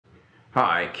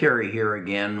Hi, Kerry here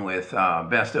again with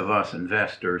Best of Us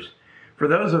Investors. For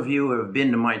those of you who have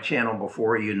been to my channel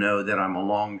before, you know that I'm a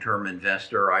long-term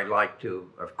investor. I like to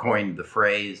have coined the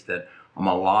phrase that I'm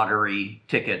a lottery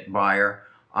ticket buyer.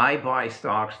 I buy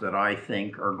stocks that I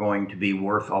think are going to be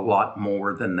worth a lot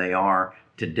more than they are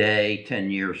today,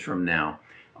 10 years from now.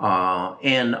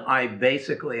 And I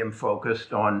basically am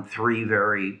focused on three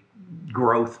very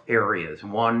growth areas.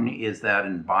 One is that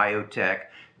in biotech,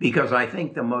 because I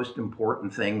think the most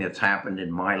important thing that's happened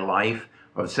in my life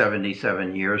of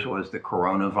 77 years was the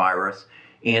coronavirus.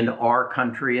 And our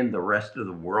country and the rest of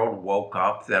the world woke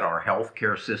up that our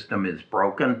healthcare system is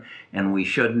broken and we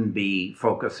shouldn't be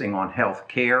focusing on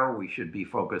healthcare. We should be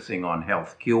focusing on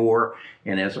Healthcure.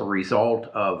 And as a result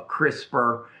of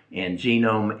CRISPR and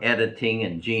genome editing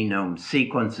and genome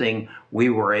sequencing, we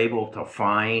were able to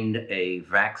find a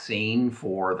vaccine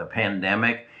for the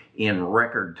pandemic in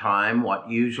record time. What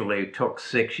usually took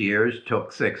 6 years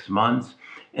took 6 months.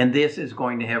 And this is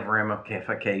going to have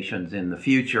ramifications in the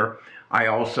future. I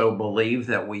also believe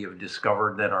that we have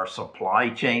discovered that our supply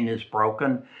chain is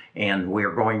broken and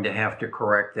we're going to have to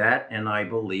correct that. And I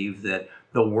believe that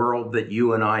the world that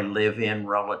you and I live in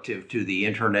relative to the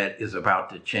internet is about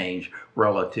to change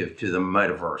relative to the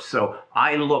metaverse. So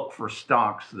I look for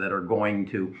stocks that are going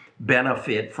to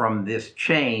benefit from this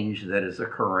change that is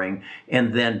occurring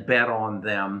and then bet on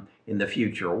them in the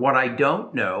future. What I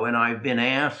don't know, and I've been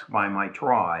asked by my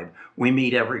tribe, we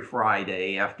meet every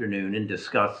Friday afternoon and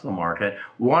discuss the market.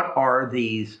 What are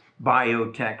these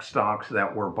biotech stocks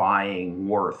that we're buying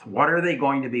worth? What are they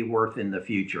going to be worth in the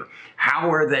future?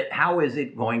 How is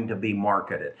it going to be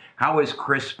marketed? How is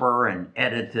CRISPR and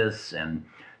Editis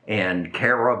and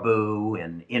Caribou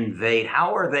and Invade,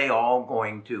 how are they all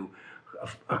going to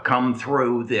come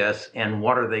through this, and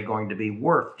what are they going to be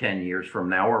worth 10 years from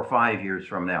now or 5 years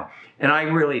from now? And I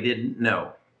really didn't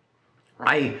know.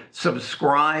 I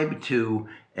subscribe to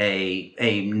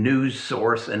a news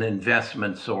source, an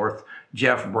investment source,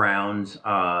 Jeff Brown's.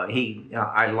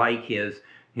 I like his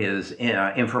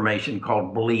information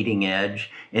called Bleeding Edge,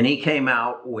 and he came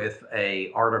out with an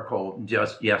article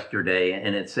just yesterday,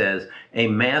 and it says a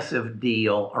massive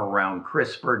deal around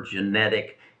CRISPR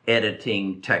genetic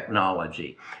editing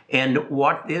technology. And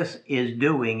what this is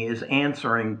doing is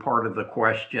answering part of the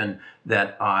question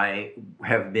that I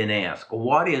have been asked.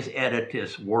 What is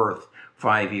Editis worth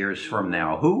 5 years from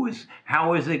now?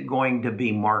 How is it going to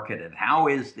be marketed? How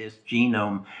is this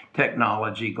genome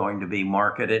technology going to be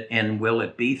marketed? And will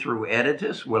it be through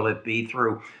Editis? Will it be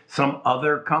through some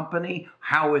other company?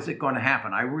 How is it going to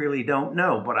happen? I really don't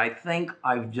know, but I think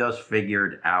I've just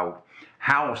figured out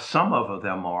how some of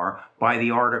them are by the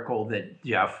article that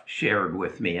Jeff shared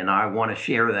with me. And I want to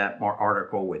share that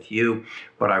article with you.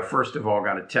 But I first of all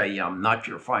got to tell you, I'm not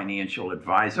your financial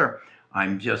advisor.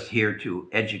 I'm just here to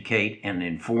educate and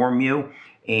inform you.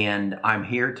 And I'm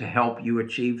here to help you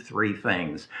achieve three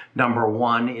things. Number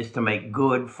one is to make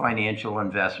good financial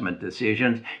investment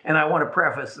decisions. And I want to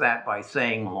preface that by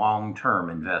saying long-term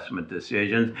investment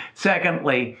decisions.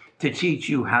 Secondly, to teach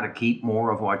you how to keep more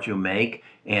of what you make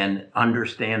and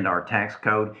understand our tax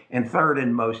code. And third,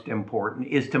 and most important,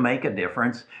 is to make a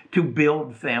difference, to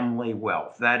build family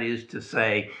wealth. That is to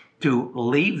say, to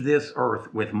leave this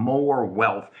earth with more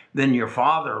wealth than your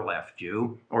father left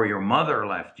you or your mother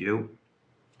left you,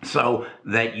 so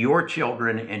that your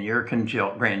children and your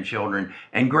grandchildren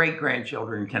and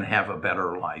great-grandchildren can have a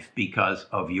better life because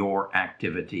of your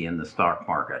activity in the stock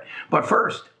market. But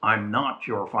first, I'm not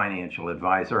your financial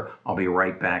advisor. I'll be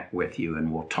right back with you,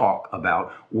 and we'll talk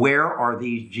about where are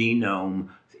these genome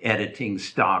editing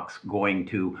stocks going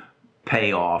to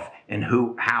pay off and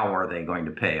how are they going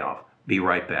to pay off. Be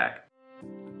right back.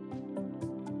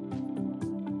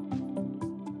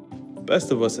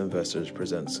 Best of Us Investors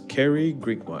presents Kerry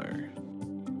Griegmeyer.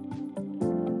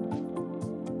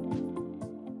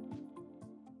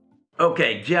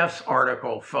 Okay, Jeff's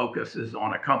article focuses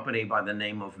on a company by the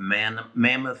name of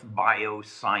Mammoth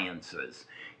Biosciences.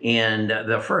 And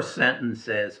the first sentence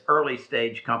says, early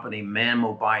stage company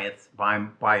Mammoth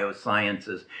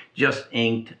Biosciences just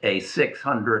inked a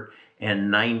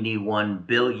 $691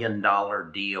 billion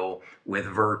deal with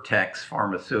Vertex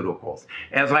Pharmaceuticals.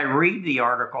 As I read the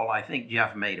article, I think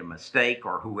Jeff made a mistake,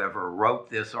 or whoever wrote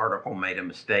this article made a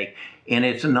mistake, and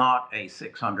it's not a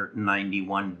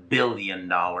 $691 billion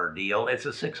deal. It's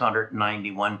a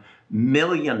 $691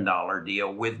 million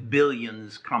deal with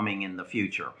billions coming in the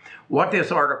future. What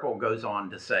this article goes on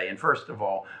to say, and first of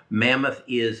all, Mammoth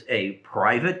is a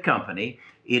private company.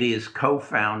 It is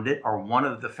co-founded, or one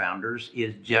of the founders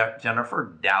is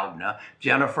Jennifer Doudna.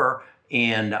 Jennifer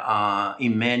and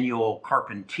Emmanuel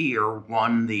Carpentier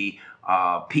won the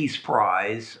Peace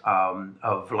Prize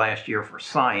of last year for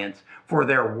science for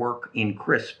their work in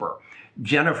CRISPR.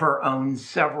 Jennifer owns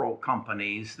several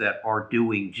companies that are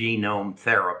doing genome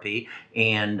therapy,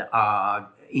 and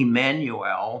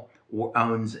Emmanuel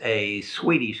owns a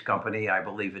Swedish company, I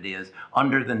believe it is,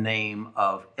 under the name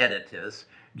of Editas.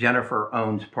 Jennifer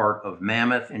owns part of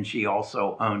Mammoth, and she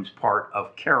also owns part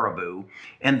of Caribou,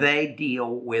 and they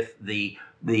deal with the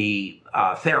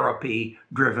therapy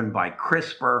driven by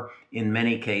CRISPR, in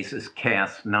many cases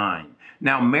Cas9.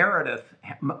 Now Meredith,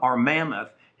 or Mammoth,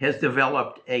 has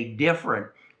developed a different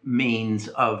means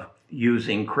of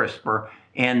using CRISPR,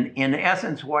 and in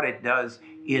essence what it does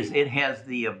is it has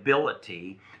the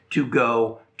ability to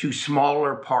go to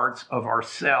smaller parts of our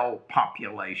cell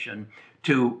population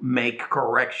to make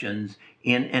corrections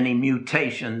in any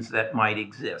mutations that might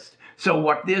exist. So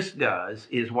what this does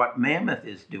is, what Mammoth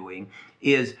is doing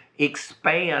is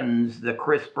expands the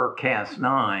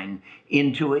CRISPR-Cas9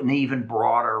 into an even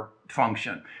broader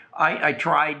function. I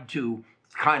tried to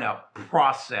kind of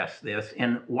process this,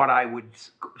 and what I would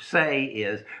say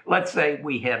is, let's say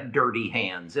we had dirty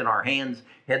hands and our hands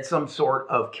had some sort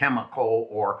of chemical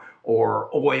or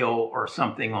oil or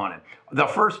something on it. The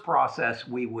first process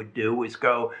we would do is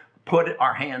go put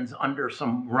our hands under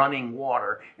some running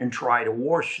water and try to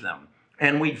wash them,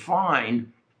 and we'd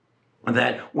find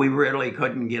that we really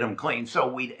couldn't get them clean, so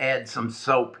we'd add some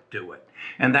soap to it,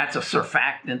 and that's a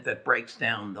surfactant that breaks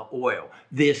down the oil.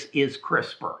 This is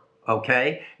CRISPR.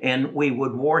 Okay, and we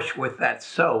would wash with that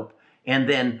soap, and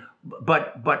then,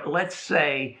 but let's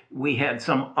say we had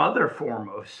some other form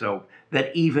of soap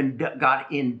that even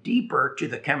got in deeper to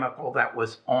the chemical that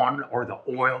was on, or the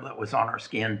oil that was on our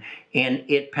skin, and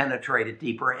it penetrated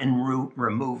deeper and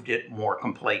removed it more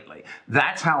completely.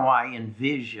 That's how I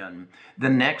envision the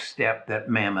next step that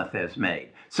Mammoth has made.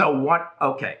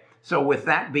 So with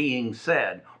that being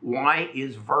said, why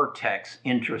is Vertex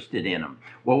interested in them?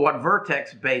 Well, what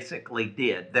Vertex basically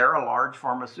did, they're a large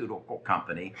pharmaceutical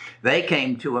company. They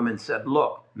came to him and said,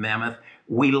 look, Mammoth,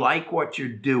 we like what you're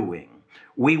doing.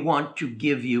 We want to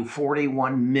give you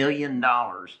 $41 million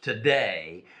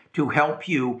today to help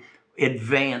you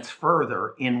advance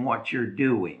further in what you're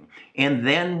doing. And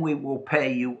then we will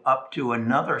pay you up to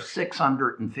another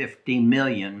 $650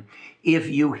 million if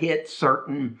you hit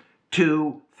certain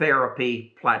 2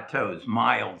 therapy plateaus,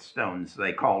 milestones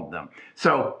they called them.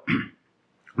 So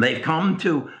they've come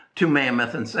to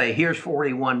Mammoth and say, here's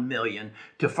 $41 million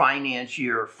to finance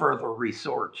your further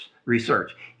research.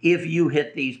 If you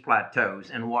hit these plateaus,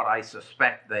 and what I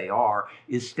suspect they are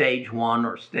is stage 1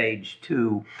 or stage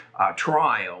 2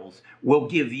 trials, we'll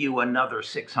give you another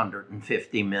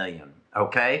 $650 million,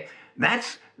 okay?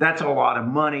 That's a lot of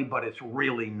money, but it's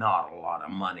really not a lot of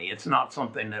money. It's not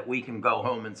something that we can go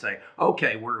home and say,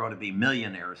 okay, we're going to be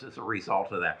millionaires as a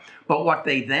result of that. But what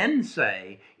they then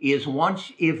say is,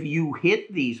 if you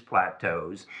hit these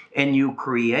plateaus and you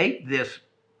create this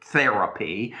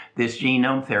therapy, this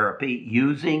genome therapy,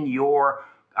 using your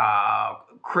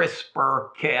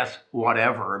CRISPR-Cas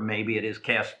whatever, maybe it is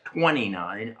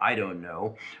Cas29, I don't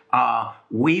know,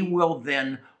 we will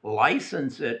then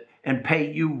license it and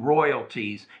pay you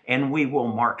royalties, and we will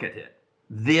market it.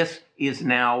 This is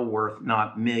now worth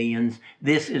not millions,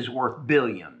 this is worth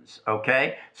billions,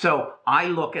 okay? So I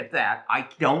look at that. I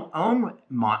don't own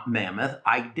Mammoth.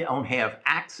 I don't have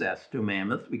access to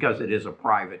Mammoth because it is a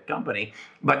private company,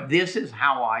 but this is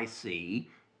how I see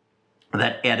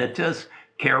that Editas,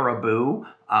 Caribou,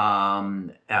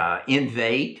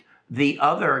 Invate, the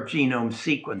other genome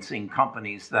sequencing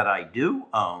companies that I do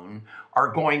own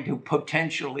are going to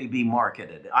potentially be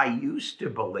marketed. I used to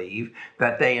believe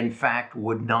that they in fact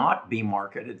would not be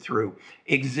marketed through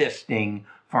existing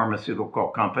pharmaceutical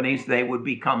companies. They would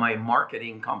become a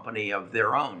marketing company of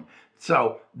their own.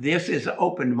 So this has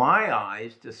opened my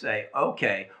eyes to say,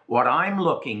 okay, what I'm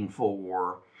looking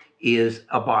for is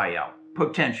a buyout,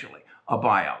 potentially a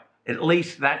buyout. At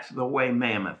least that's the way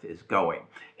Mammoth is going.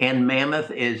 And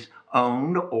Mammoth is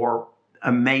owned, or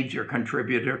a major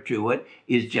contributor to it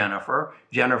is Jennifer.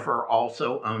 Jennifer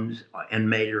also owns and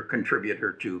major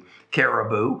contributor to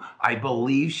Caribou. I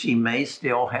believe she may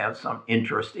still have some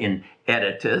interest in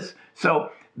Editas.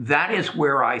 So that is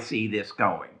where I see this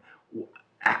going.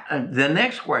 The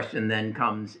next question then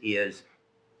comes is,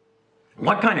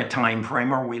 what kind of time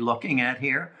frame are we looking at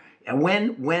here? And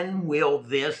when will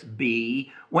this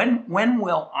be When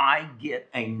will I get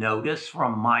a notice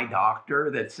from my doctor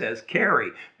that says,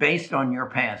 Carrie, based on your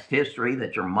past history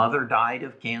that your mother died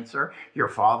of cancer, your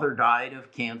father died of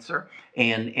cancer,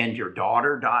 and your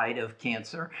daughter died of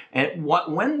cancer, and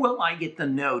when will I get the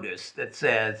notice that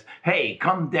says, hey,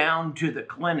 come down to the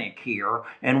clinic here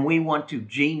and we want to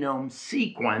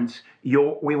sequence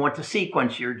your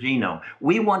genome.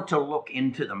 We want to look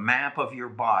into the map of your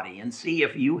body and see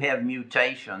if you have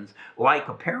mutations like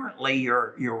apparently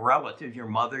your relative, your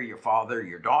mother, your father,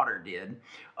 your daughter did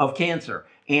of cancer.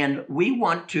 And we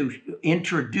want to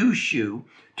introduce you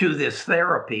to this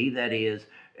therapy that has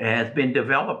been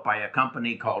developed by a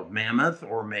company called Mammoth,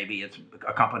 or maybe it's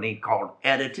a company called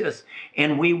Editus.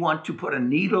 And we want to put a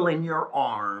needle in your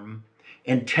arm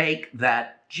and take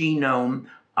that genome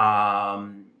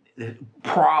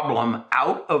problem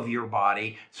out of your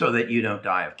body so that you don't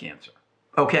die of cancer.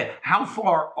 Okay, how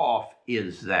far off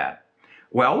is that?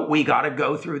 Well, we got to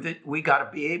go through that. We got to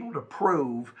be able to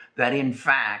prove that in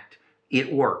fact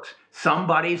it works.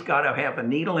 Somebody's got to have a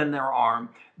needle in their arm.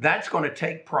 That's going to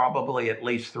take probably at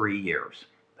least 3 years.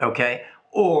 Okay,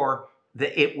 or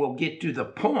it will get to the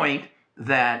point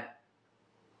that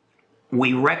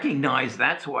we recognize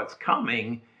that's what's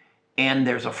coming, and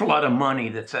there's a flood of money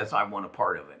that says I want a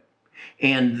part of it.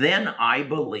 And then I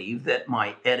believe that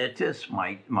my Editus,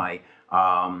 my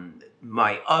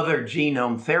other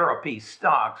genome therapy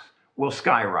stocks will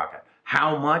skyrocket.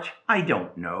 How much? I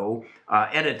don't know.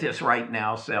 Editus right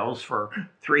now sells for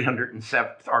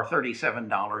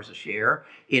 $37 a share.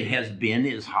 It has been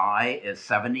as high as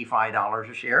 $75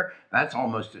 a share. That's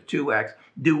almost a 2x.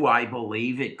 Do I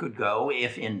believe it could go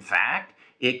if in fact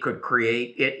it could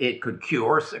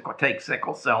take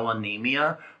sickle cell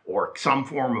anemia or some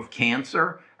form of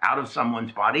cancer out of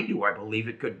someone's body? Do I believe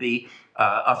it could be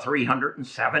a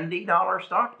 $370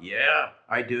 stock? Yeah,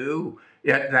 I do.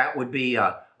 Yeah, that would be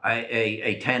a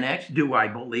 10x. Do I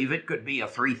believe it could be a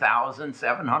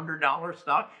 $3,700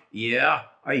 stock? Yeah,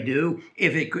 I do.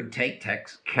 If it could take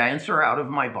cancer out of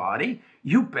my body,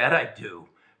 you bet I do.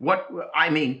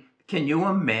 Can you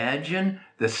imagine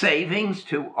the savings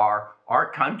to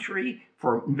our country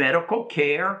for medical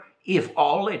care if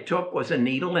all it took was a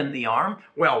needle in the arm?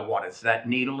 Well, what is that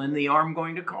needle in the arm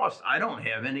going to cost? I don't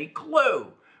have any clue.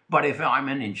 But if I'm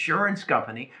an insurance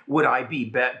company, would I be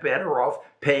better off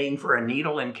paying for a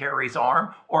needle in Carrie's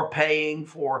arm or paying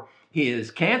for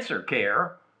his cancer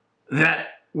care that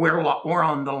we're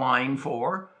on the line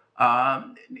for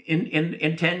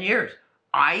in 10 years?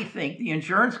 I think the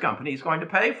insurance company is going to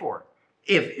pay for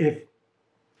it.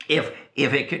 If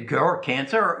it could cure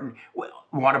cancer,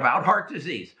 what about heart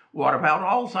disease? What about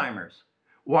Alzheimer's?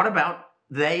 What about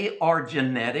they are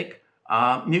genetic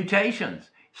mutations?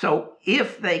 So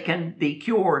if they can be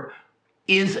cured,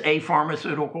 is a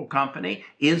pharmaceutical company,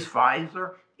 is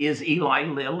Pfizer, is Eli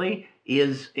Lilly,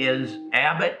 is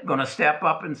Abbott going to step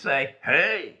up and say,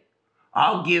 hey,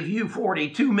 I'll give you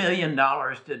 $42 million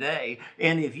today,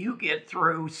 and if you get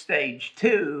through stage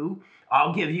 2,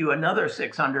 I'll give you another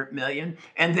 $600 million,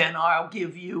 and then I'll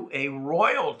give you a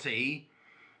royalty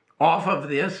off of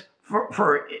this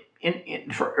for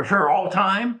all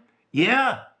time?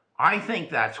 Yeah, I think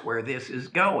that's where this is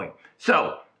going.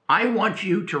 So I want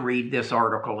you to read this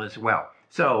article as well.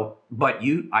 But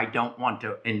I don't want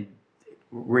to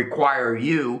require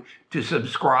you to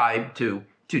subscribe to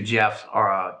Jeff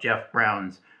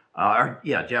Brown's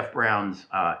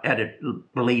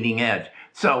Bleeding Edge.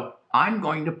 So I'm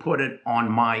going to put it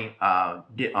on my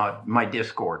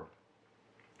Discord.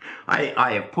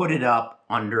 I have put it up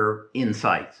under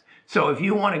Insights. So if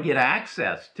you want to get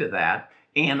access to that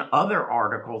and other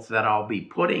articles that I'll be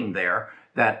putting there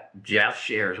that Jeff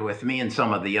shares with me and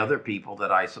some of the other people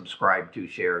that I subscribe to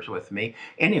shares with me,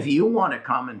 and if you want to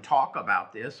come and talk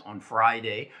about this on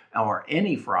Friday or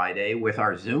any Friday with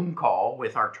our Zoom call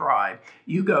with our tribe,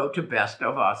 you go to Best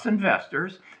of Us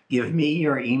Investors, give me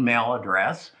your email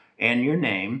address and your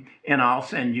name, and I'll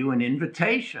send you an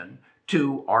invitation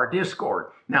to our Discord.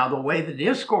 Now, the way the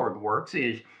Discord works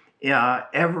is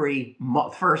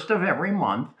first of every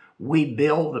month, we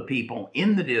bill the people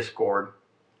in the Discord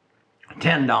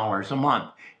 $10 a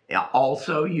month.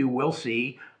 Also, you will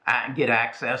get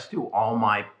access to all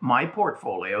my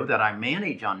portfolio that I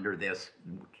manage under this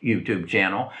YouTube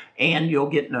channel, and you'll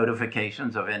get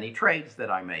notifications of any trades that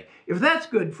I make. If that's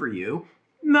good for you,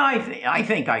 I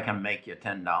think I can make you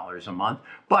 $10 a month,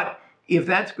 but if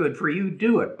that's good for you,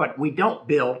 do it. But we don't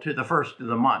bill to the first of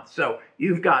the month. So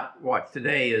you've got,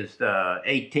 today is the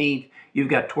 18th, you've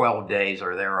got 12 days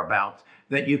or thereabouts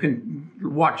that you can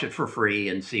watch it for free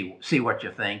and see what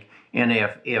you think. And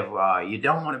if you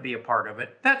don't want to be a part of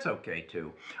it, that's okay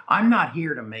too. I'm not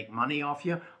here to make money off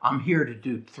you. I'm here to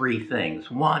do three things.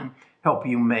 One, help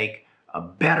you make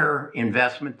better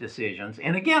investment decisions.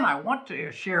 And again, I want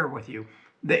to share with you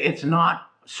that it's not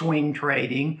swing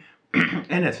trading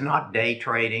and it's not day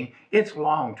trading. It's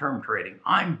long-term trading.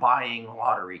 I'm buying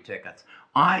lottery tickets.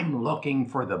 I'm looking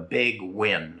for the big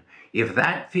win. If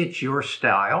that fits your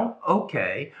style,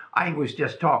 okay. I was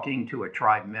just talking to a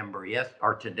tribe member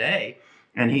today,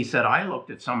 and he said, I looked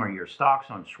at some of your stocks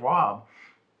on Schwab,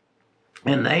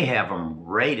 and they have them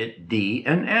rated D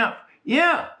and F.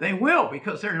 Yeah, they will,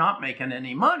 because they're not making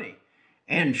any money.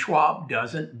 And Schwab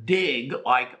doesn't dig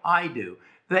like I do.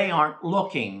 They aren't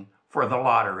looking for the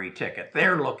lottery ticket.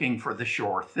 They're looking for the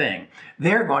sure thing.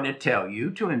 They're going to tell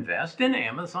you to invest in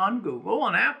Amazon, Google,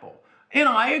 and Apple. And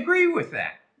I agree with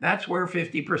that. That's where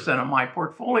 50% of my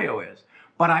portfolio is.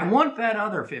 But I want that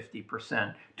other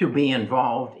 50% to be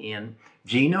involved in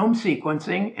genome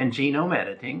sequencing and genome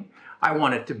editing. I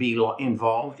want it to be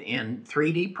involved in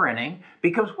 3D printing,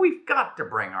 because we've got to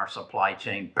bring our supply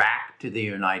chain back to the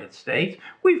United States.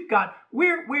 Our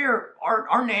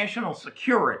national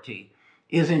security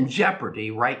is in jeopardy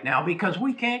right now because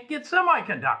we can't get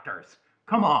semiconductors.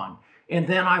 Come on. And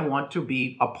then I want to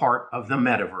be a part of the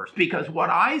metaverse, because what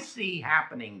I see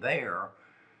happening there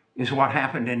is what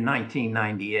happened in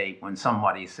 1998 when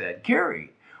somebody said,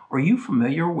 Gary, are you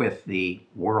familiar with the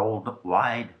World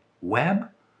Wide Web?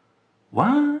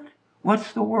 What?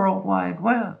 What's the World Wide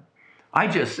Web? I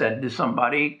just said to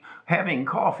somebody having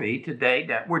coffee today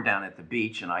that we're down at the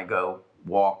beach, and I go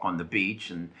walk on the beach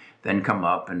and then come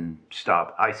up and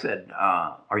stop. I said,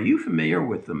 are you familiar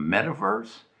with the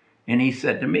metaverse? And he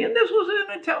said to me, and this was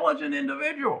an intelligent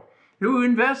individual who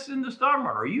invests in the stock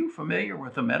market, are you familiar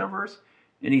with the metaverse?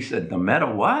 And he said, the meta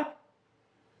what?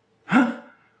 Huh?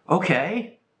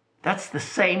 Okay. That's the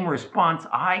same response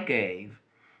I gave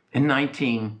in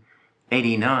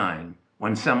 1989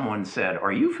 when someone said,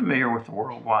 are you familiar with the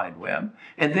World Wide Web?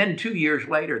 And then 2 years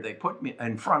later, they put me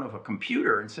in front of a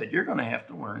computer and said, you're going to have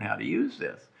to learn how to use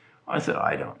this. I said,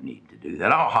 I don't need to do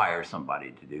that. I'll hire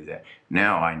somebody to do that.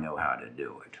 Now I know how to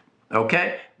do it.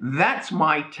 Okay, that's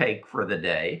my take for the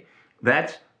day.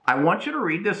 I want you to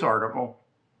read this article.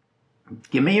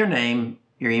 Give me your name,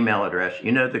 your email address,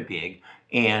 you know the gig,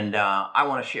 and I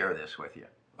want to share this with you.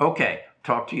 Okay,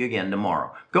 talk to you again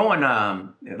tomorrow.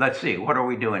 Let's see, what are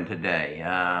we doing today?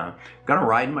 Gonna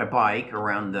ride my bike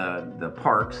around the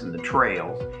parks and the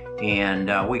trails,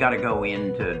 and we got to go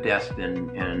into Destin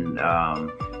and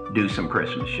do some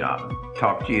Christmas shopping.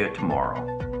 Talk to you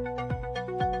tomorrow.